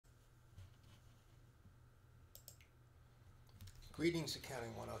Greetings,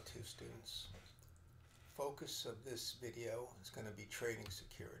 Accounting 102 students. Focus of this video is going to be trading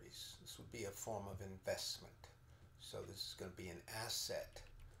securities. This would be a form of investment. So this is going to be an asset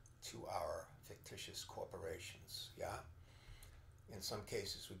to our fictitious corporations, yeah? In some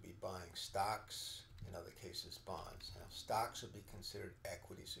cases we'd be buying stocks, in other cases bonds. Now stocks would be considered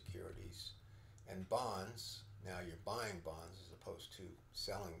equity securities, and bonds, now you're buying bonds as opposed to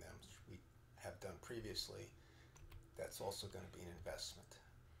selling them, which we have done previously. That's also going to be an investment.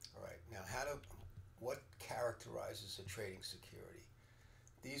 All right, now what characterizes a trading security?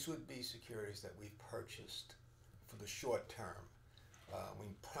 These would be securities that we've purchased for the short term.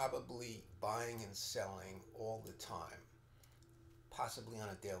 We're probably buying and selling all the time, possibly on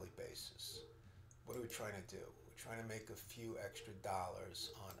a daily basis. What are we trying to do? We're trying to make a few extra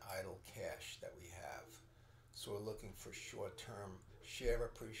dollars on idle cash that we have. So we're looking for short-term share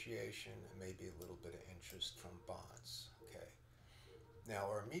appreciation and maybe a little bit of interest from bonds. Okay. Now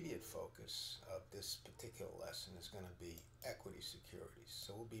our immediate focus of this particular lesson is going to be equity securities.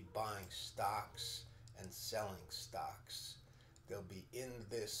 So we'll be buying stocks and selling stocks. They'll be in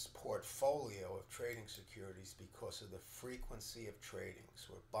this portfolio of trading securities because of the frequency of trading.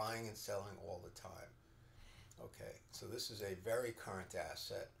 So we're buying and selling all the time. Okay, so this is a very current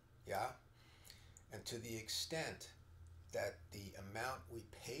asset, yeah? And to the extent that the amount we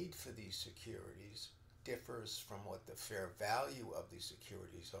paid for these securities differs from what the fair value of these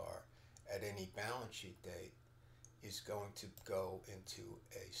securities are at any balance sheet date, is going to go into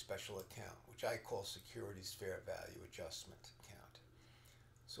a special account, which I call Securities Fair Value Adjustment account.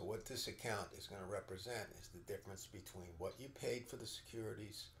 So what this account is going to represent is the difference between what you paid for the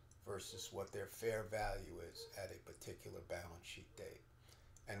securities versus what their fair value is at a particular balance sheet date.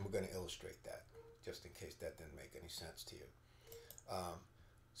 And we're going to illustrate that, just in case that didn't make any sense to you.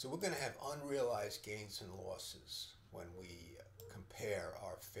 So we're going to have unrealized gains and losses when we compare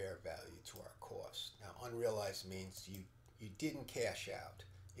our fair value to our cost. Now, unrealized means you didn't cash out.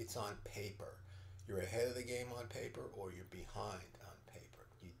 It's on paper. You're ahead of the game on paper, or you're behind on paper.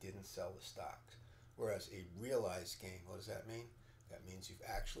 You didn't sell the stock. Whereas a realized gain, what does that mean? That means you've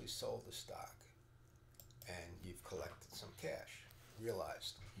actually sold the stock and you've collected some cash.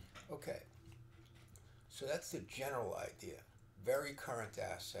 Realized. Okay. So that's the general idea. Very current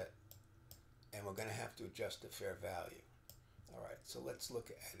asset, and we're going to have to adjust the fair value. All right, so let's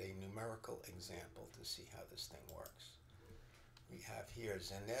look at a numerical example to see how this thing works. We have here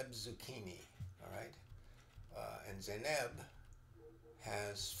Zeneb Zucchini, all right? And Zeneb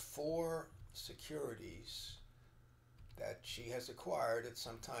has 4 securities that she has acquired at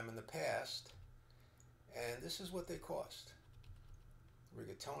some time in the past, and this is what they cost.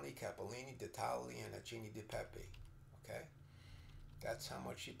 Rigatoni, Capellini, Ditali, and Accini di Pepe, okay? That's how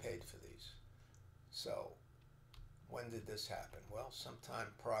much she paid for these. So, when did this happen? Well,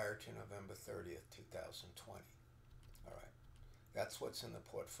 sometime prior to November 30th, 2020. All right. That's what's in the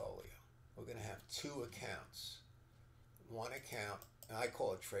portfolio. We're going to have 2 accounts. One account, and I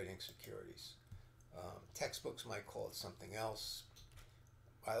call it trading securities. Textbooks might call it something else.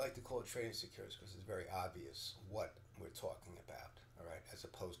 I like to call it trading securities because it's very obvious what we're talking about, all right, as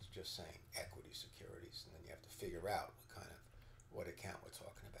opposed to just saying equity securities, and then you have to figure out what account we're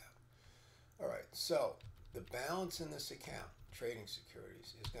talking about. All right, so the balance in this account, trading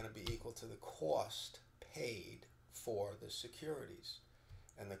securities, is going to be equal to the cost paid for the securities.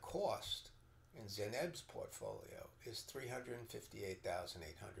 And the cost in Zeneb's portfolio is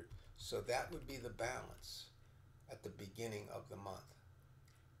 $358,800. So that would be the balance at the beginning of the month,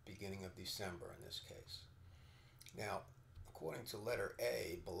 beginning of December in this case. Now, according to letter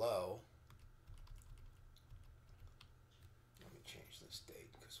A below, change this date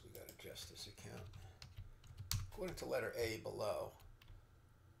because we got to adjust this account. According to letter A below,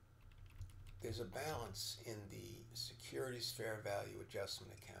 there's a balance in the Securities Fair Value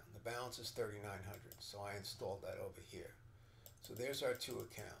Adjustment account. The balance is $3,900, so I installed that over here. So there's our 2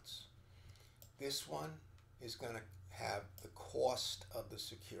 accounts. This one is going to have the cost of the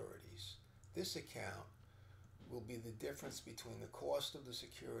securities. This account will be the difference between the cost of the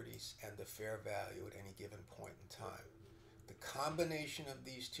securities and the fair value at any given point in time. The combination of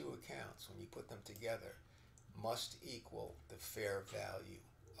these 2 accounts, when you put them together, must equal the fair value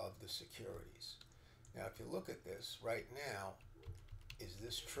of the securities. Now, if you look at this right now, is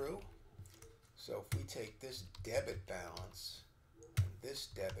this true? So if we take this debit balance and this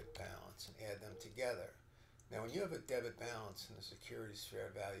debit balance and add them together, now when you have a debit balance in the Securities Fair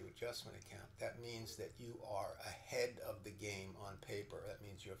Value Adjustment account, that means that you are ahead of the game on paper. That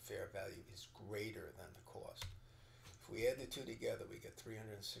means your fair value is greater than the cost. If we add the 2 together, we get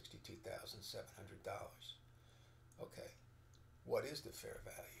 $362,700. Okay. What is the fair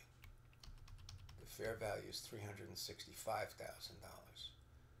value? The fair value is $365,000.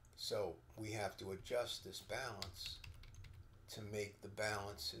 So we have to adjust this balance to make the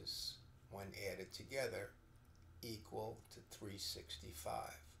balances, when added together, equal to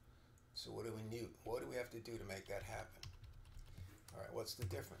 365. So what do we have to do to make that happen? All right, what's the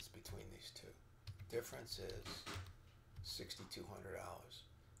difference between these two? Difference is $6,200,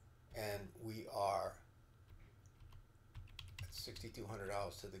 and we are at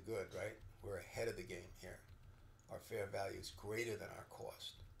 $6,200 to the good, right? We're ahead of the game here. Our fair value is greater than our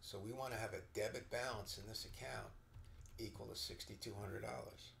cost, so we want to have a debit balance in this account equal to $6,200.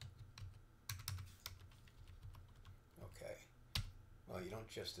 Okay. Well, you don't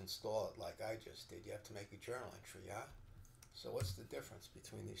just install it like I just did. You have to make a journal entry, yeah? So what's the difference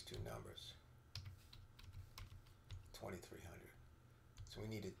between these two numbers? $2,300. So we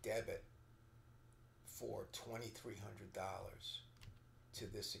need a debit for $2,300 to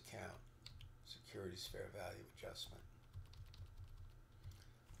this account, securities fair value adjustment.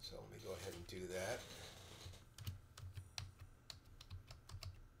 So let me go ahead and do that.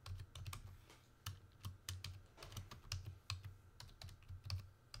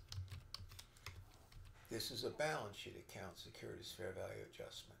 This is a balance sheet account, securities fair value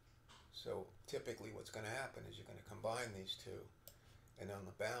adjustment. So typically what's going to happen is you're going to combine these two, and on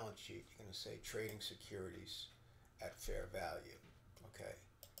the balance sheet you're going to say trading securities at fair value. Okay,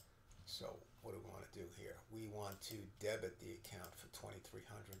 so what do we want to do here? We want to debit the account for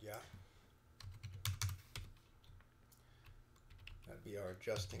 $2,300, yeah? That'd be our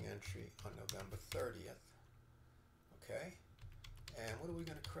adjusting entry on November 30th. Okay, and what are we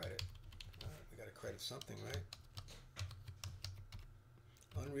going to credit? All right, we got to credit something, right?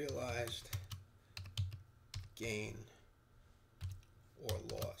 Unrealized gain or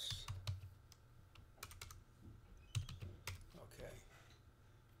loss. Okay.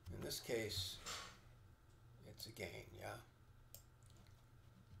 In this case, it's a gain, yeah?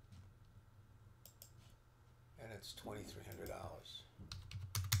 And it's $2,300.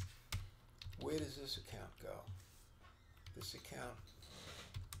 Where does this account go? This account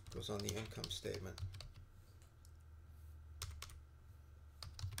goes on the income statement.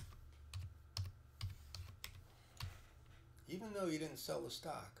 Even though you didn't sell the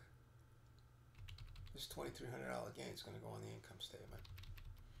stock, this $2,300 gain is going to go on the income statement.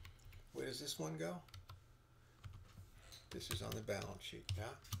 Where does this one go? This is on the balance sheet,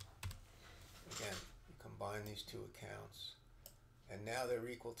 yeah? Again, you combine these two accounts, and now they're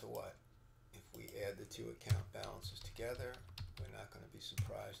equal to what? If we add the two account balances together, we're not going to be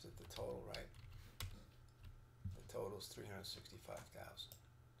surprised at the total, right? The total is $365,000.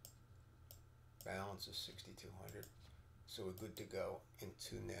 Balance is $6,200. So we're good to go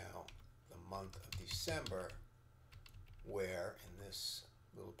into now the month of December, where in this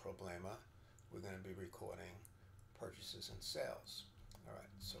little problema we're going to be recording purchases and sales. All right,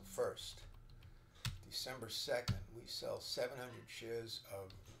 so first, December 2nd, we sell 700 shares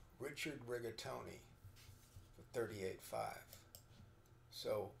of Richard Rigatoni for $38.5.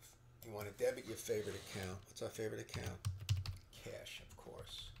 So you want to debit your favorite account. What's our favorite account? Cash, of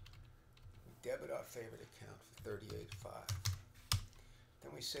course. We debit our favorite account for $38.5.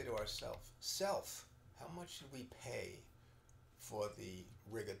 Then we say to ourselves, self, how much did we pay for the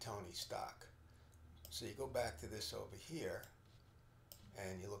Rigatoni stock? So you go back to this over here,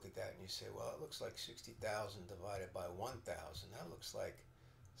 and you look at that and you say, well, it looks like 60,000 divided by 1,000. That looks like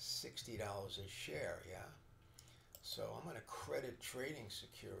 $60 a share, yeah? So I'm going to credit Trading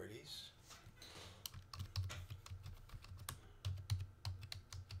Securities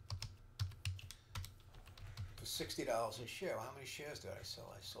for $60 a share. Well, how many shares did I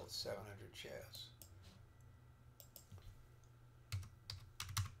sell? I sold 700 shares.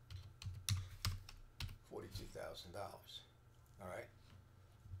 $42,000. All right.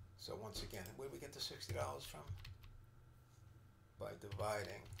 So once again, where did we get the $60 from? By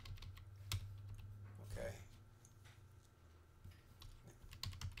dividing. Okay.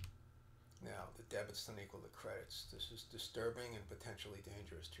 Now, the debits don't equal the credits. This is disturbing and potentially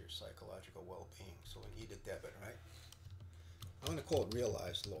dangerous to your psychological well-being, so we need a debit, right? I'm going to call it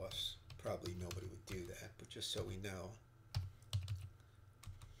realized loss. Probably nobody would do that, but just so we know.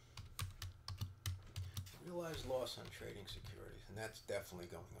 Realized loss on trading securities, and that's definitely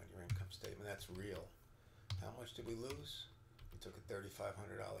going on your income statement. That's real. How much did we lose? We took a $3,500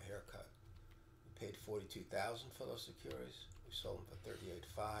 haircut. We paid $42,000 for those securities. We sold them for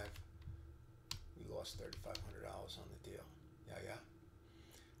 $38.5. We lost $3,500 on the deal. Yeah.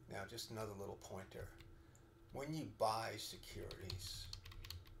 Now, just another little pointer. When you buy securities,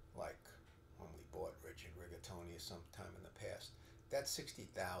 like when we bought Richard Rigatoni sometime in the past, that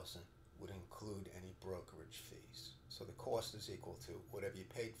 60,000 would include any brokerage fees. So the cost is equal to whatever you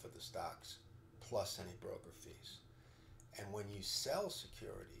paid for the stocks plus any broker fees. And when you sell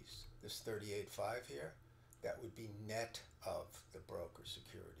securities, this 38.5 here, that would be net of the broker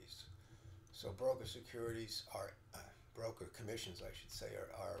securities. So broker securities are, broker commissions I should say,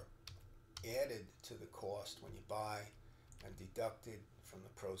 are added to the cost when you buy and deducted from the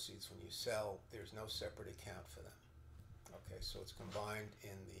proceeds when you sell. There's no separate account for them. Okay, so it's combined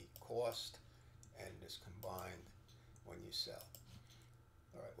in the cost and is combined when you sell.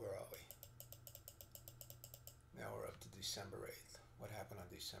 All right, where are we? Now we're up to December 8th. What happened on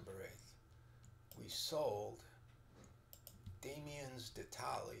December 8th? We sold Damien's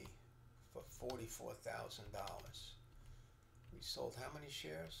Detali for $44,000. We sold how many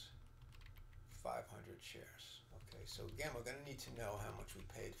shares? 500 shares. Okay, so again, we're going to need to know how much we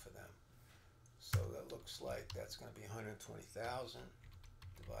paid for them. So that looks like that's going to be 120,000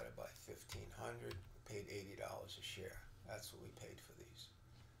 divided by 1,500. We paid $80 a share. That's what we paid for these.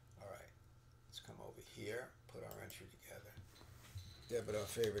 All right, let's come over here, put our entry together. Debit our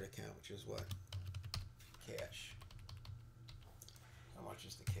favorite account, which is what? Cash. How much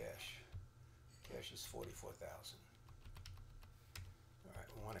is the cash? Cash is 44,000. All right,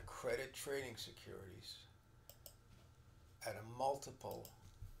 we want to credit trading securities at a multiple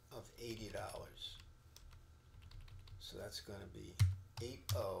of $80. So that's going to be 80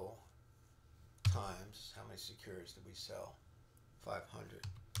 times, how many securities did we sell? 500.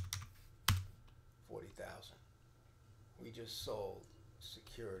 40,000. We just sold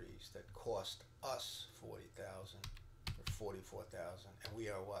securities that cost us 40,000 or 44,000, and we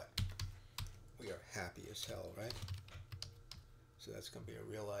are what? We are happy as hell, right? So that's going to be a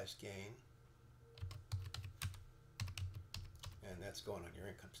realized gain, and that's going on your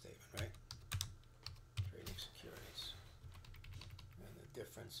income statement, right? Trading securities, and the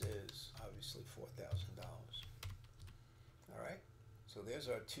difference is obviously $4,000. All right, so there's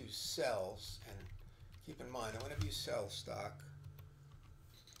our two sells, and keep in mind that whenever you sell stock,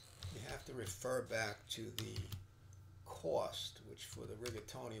 you have to refer back to the cost, which for the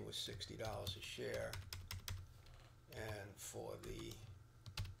rigatoni was $60 a share, and for the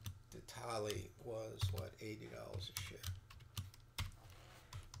Detali was what, $80 a share.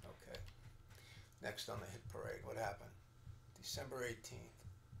 Okay. Next on the hit parade, what happened? December 18th,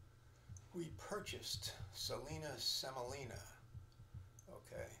 we purchased Salina Semolina.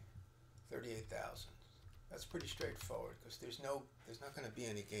 Okay, 38,000. That's pretty straightforward because there's not going to be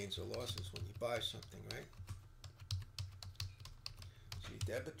any gains or losses when you buy something, right? So you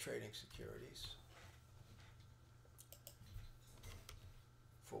debit trading securities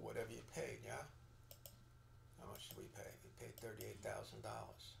for whatever you paid, yeah? How much did we pay? We paid $38,000.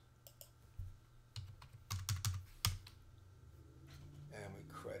 And we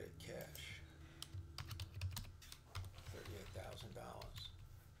credit cash, $38,000.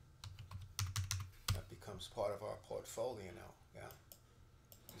 That becomes part of our portfolio now, yeah?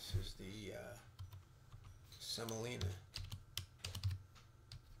 This is the Semolina.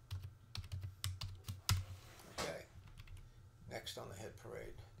 Okay. Next on the hit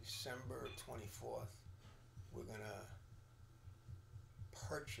parade, December 24th, we're going to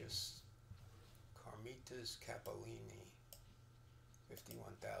purchase Carmitas Capellini,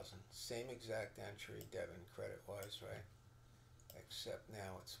 51,000. Same exact entry, debit and credit wise, right? Except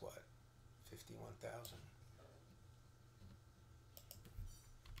now it's what? 51,000.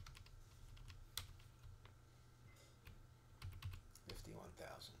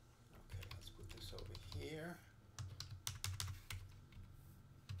 Okay, let's put this over here.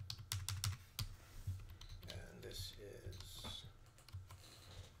 And this is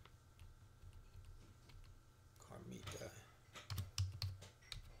Carmita.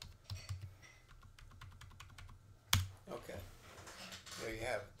 Okay, there you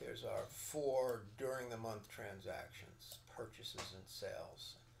have it. There's our 4 during the month transactions, purchases and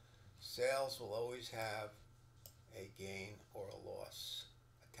sales. Sales will always have a gain or a loss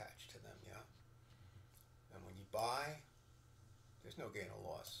attached to them, yeah? And when you buy, there's no gain or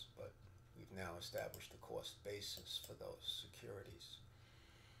loss, but we've now established a cost basis for those securities.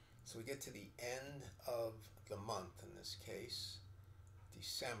 So we get to the end of the month, in this case,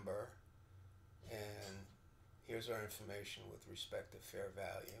 December, and here's our information with respect to fair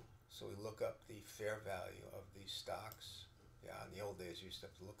value. So we look up the fair value of these stocks. Yeah, in the old days you used to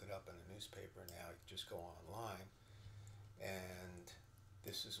have to look it up in the newspaper. Now you can just go online. And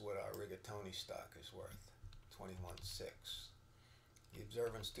this is what our rigatoni stock is worth, 21.6. The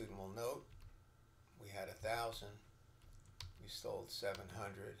observant student will note we had 1,000. We sold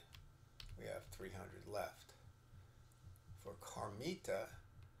 700. We have 300 left. For Carmita,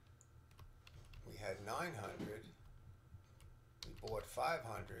 we had 900. We bought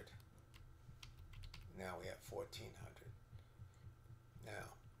 500. Now we have 1,400.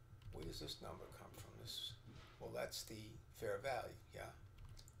 Now, where does this number come from? Well, that's the fair value, yeah.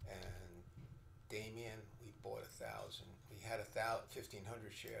 And Damien, we bought 1,000. We had 1,500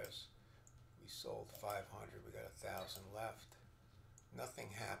 shares. We sold 500. We got 1,000 left.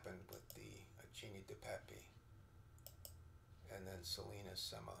 Nothing happened with the Gini De Pepe. And then Selena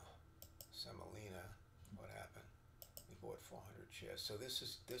Semolina, what happened? We bought 400 shares. So this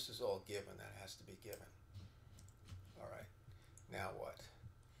is all given. That has to be given. All right. Now what?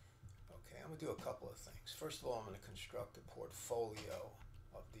 Okay, I'm going to do a couple of things. First of all, I'm going to construct a portfolio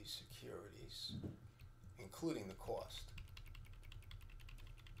of these securities, including the cost.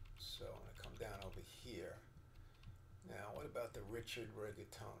 So I'm going to come down over here. Now, what about the Richard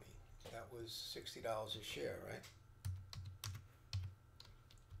Rigatoni? That was $60 a share, right?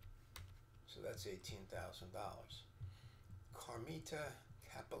 So that's $18,000. Carmita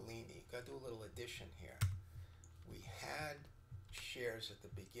Capellini. Got to do a little addition here. We had shares at the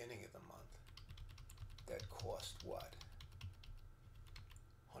beginning of the month that cost what?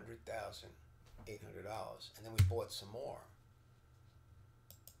 $100,800, and then we bought some more.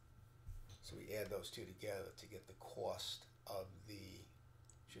 So we add those two together to get the cost of the,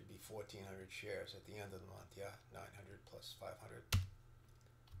 should be 1,400 shares at the end of the month, yeah? 900 plus 500.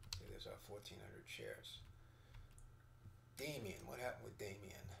 So there's our 1,400 shares. Damien, what happened with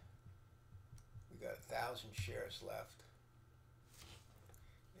Damien? We got 1,000 shares left.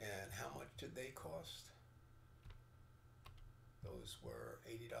 And how much did they cost? Those were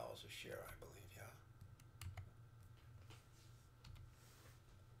 $80 a share, I believe, yeah?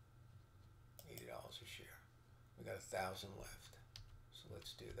 $80 a share. We got 1,000 left. So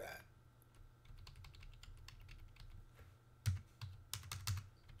let's do that.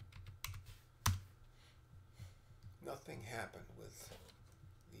 Nothing happened with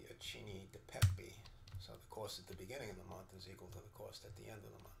the Gini De Pepe. So the cost at the beginning of the month is equal to the cost at the end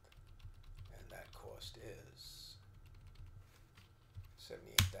of the month. And that cost is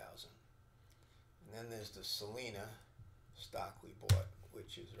 $78,000. And then there's the Selena stock we bought,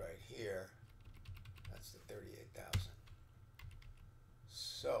 which is right here. That's the $38,000.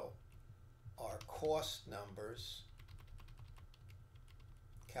 So our cost numbers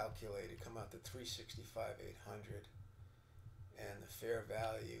calculated come out to $365,800, and the fair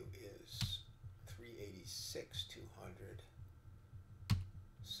value is $386,200.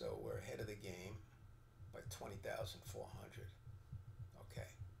 So we're ahead of the game by $20,400. Okay.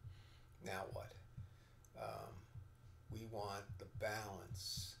 Now what? We want the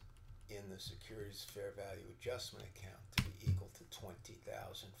balance in the securities fair value adjustment account to be equal to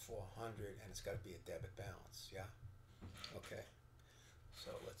 $20,400, and it's got to be a debit balance. Yeah. Okay.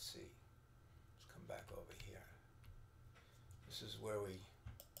 So let's see. Let's come back over here. This is where we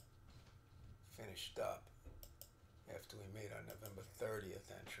finished up after we made our November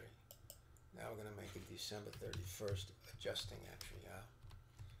 30th entry. Now we're going to make a December 31st adjusting entry, yeah?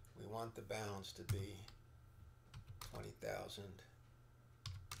 We want the balance to be $20,400.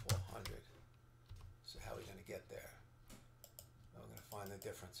 So how are we going to get there? Well, we're going to find the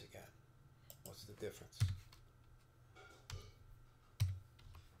difference again. What's the difference?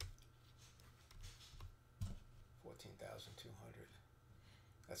 $14,200.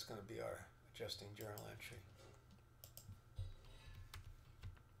 That's going to be our adjusting journal entry.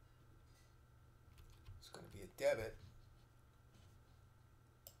 It's going to be a debit.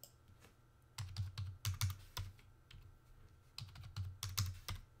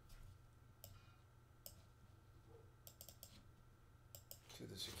 To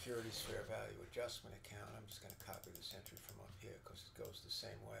the securities fair value adjustment account. I'm just going to copy this entry from up here because it goes the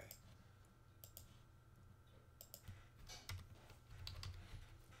same way.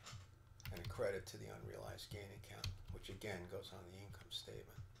 And a credit to the unrealized gain account, which again goes on the income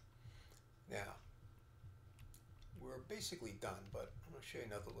statement. Now, we're basically done, but I'm going to show you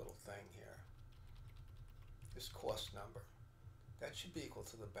another little thing here. This cost number, that should be equal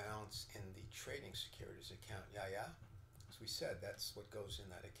to the balance in the trading securities account. Yeah? As we said, that's what goes in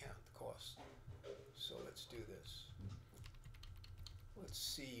that account, the cost. So let's do this. Let's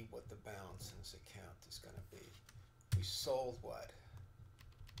see what the balance in this account is going to be. We sold what?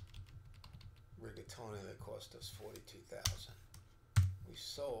 Rigatoni that cost us $42,000. We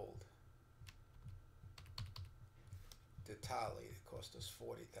sold Ditali that cost us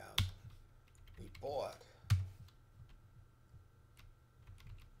 $40,000. We bought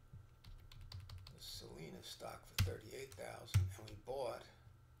the Selena stock for $38,000, and we bought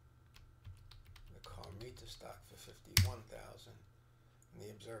the Carmita need the stock for 51,000. And the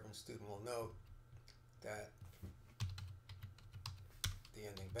observant student will note that the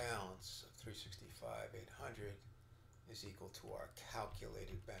ending balance of 365,800 is equal to our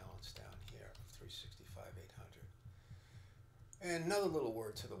calculated balance down here of 365,800. And another little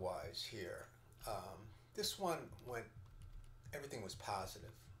word to the wise here. This one everything was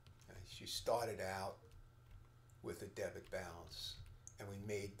positive. She started out with a debit balance, and we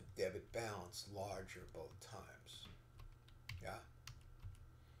made the debit balance larger both times. Yeah?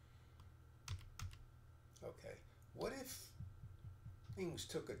 Okay. What if things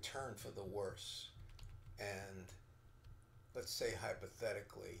took a turn for the worse, and let's say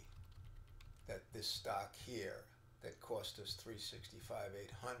hypothetically that this stock here that cost us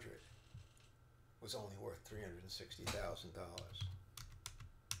 $365,800 was only worth $360,000.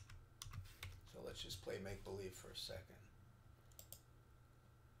 So let's just play make-believe for a second.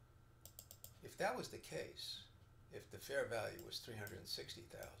 If that was the case, if the fair value was $360,000,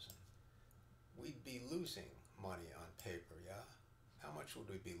 we'd be losing money on paper, yeah? How much would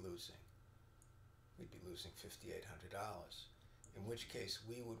we be losing? We'd be losing $5,800, in which case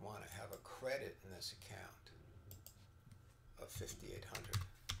we would want to have a credit in this account of $5,800.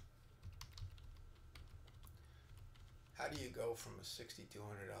 How do you go from a $6,200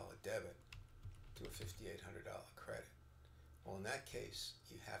 debit to a $5,800 credit? Well, in that case,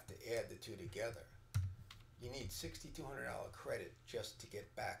 you have to add the two together. You need $6,200 credit just to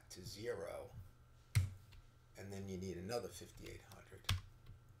get back to zero, and then you need another $5,800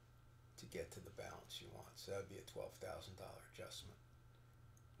 to get to the balance you want. So that would be a $12,000 adjustment.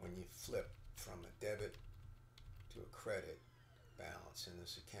 When you flip from a debit to a credit balance in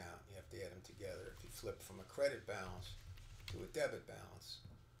this account, you have to add them together. If you flip from a credit balance to a debit balance,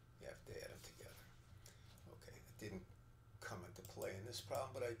 you have to add them together. Okay, it didn't come into play in this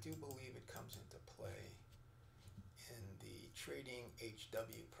problem, but I do believe it comes into play in the Trading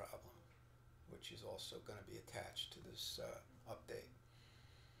HW problem, which is also going to be attached to this update.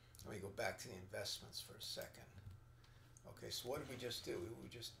 Let me go back to the investments for a second. Okay, so what did we just do? We were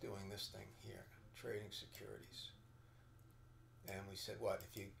just doing this thing here, trading securities. And we said what?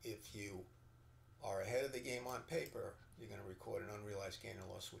 If you are ahead of the game on paper, you're going to record an unrealized gain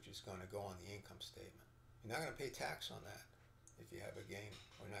or loss, which is going to go on the income statement. You're not going to pay tax on that if you have a gain,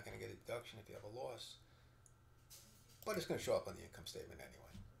 or you're not going to get a deduction if you have a loss. But it's going to show up on the income statement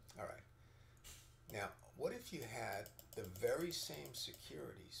anyway. All right. Now, what if you had the very same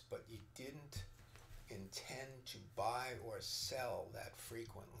securities, but you didn't intend to buy or sell that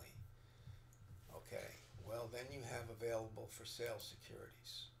frequently? Okay, well then you have available for sale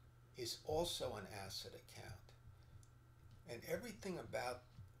securities. Is also an asset account. And everything about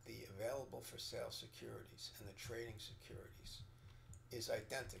the available for sale securities and the trading securities is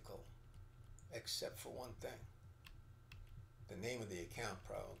identical, except for one thing. The name of the account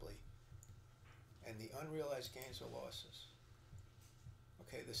probably, and the unrealized gains or losses.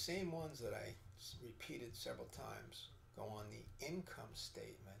 Okay, the same ones that I repeated several times go on the income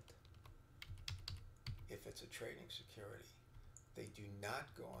statement if it's a trading security. They do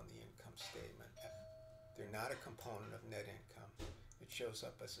not go on the income statement. They're not a component of net income. It shows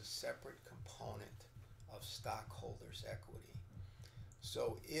up as a separate component of stockholders' equity.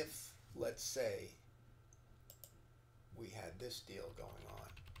 So if, let's say, we had this deal going on,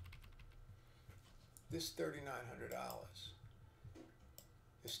 this $3,900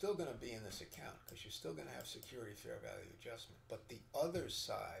 is still going to be in this account because you're still going to have security fair value adjustment. But the other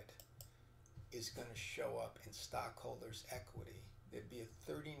side is going to show up in stockholders' equity. There'd be a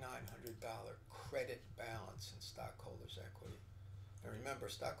 $3,900 credit balance in stockholders' equity. And remember,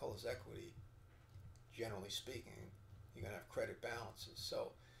 stockholders' equity, generally speaking, you're going to have credit balances.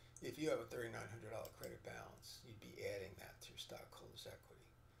 So if you have a $3,900 credit balance, you'd be adding that to your stockholders' equity.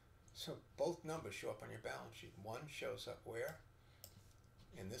 So both numbers show up on your balance sheet. One shows up where?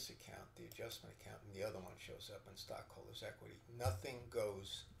 In this account, the adjustment account, and the other one shows up in stockholders' equity. Nothing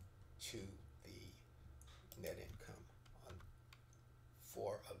goes to the net income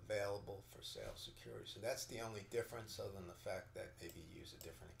for available for sale securities. So that's the only difference, other than the fact that maybe you use a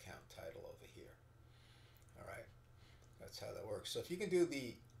different account title over here. All right, that's how that works. So if you can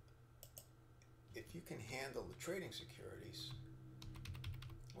handle the trading securities,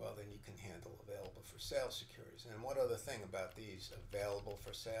 well, then you can handle available for sale securities. And one other thing about these available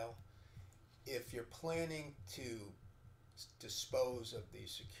for sale, if you're planning to dispose of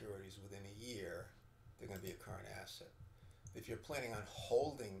these securities within a year, they're going to be a current asset. If you're planning on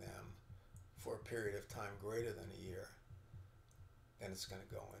holding them for a period of time greater than a year, then it's going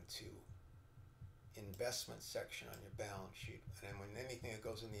to go into investment section on your balance sheet. And then when anything that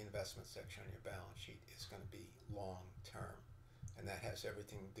goes in the investment section on your balance sheet is going to be long term. And that has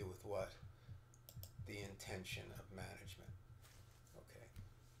everything to do with what? The intention of management. Okay.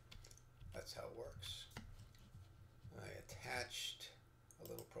 That's how it works. I attached a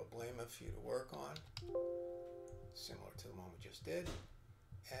little problema for you to work on, similar to the one we just did.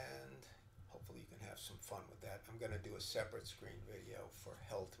 And hopefully you can have some fun with that. I'm going to do a separate screen video for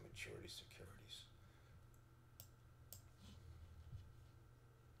held to maturity securities.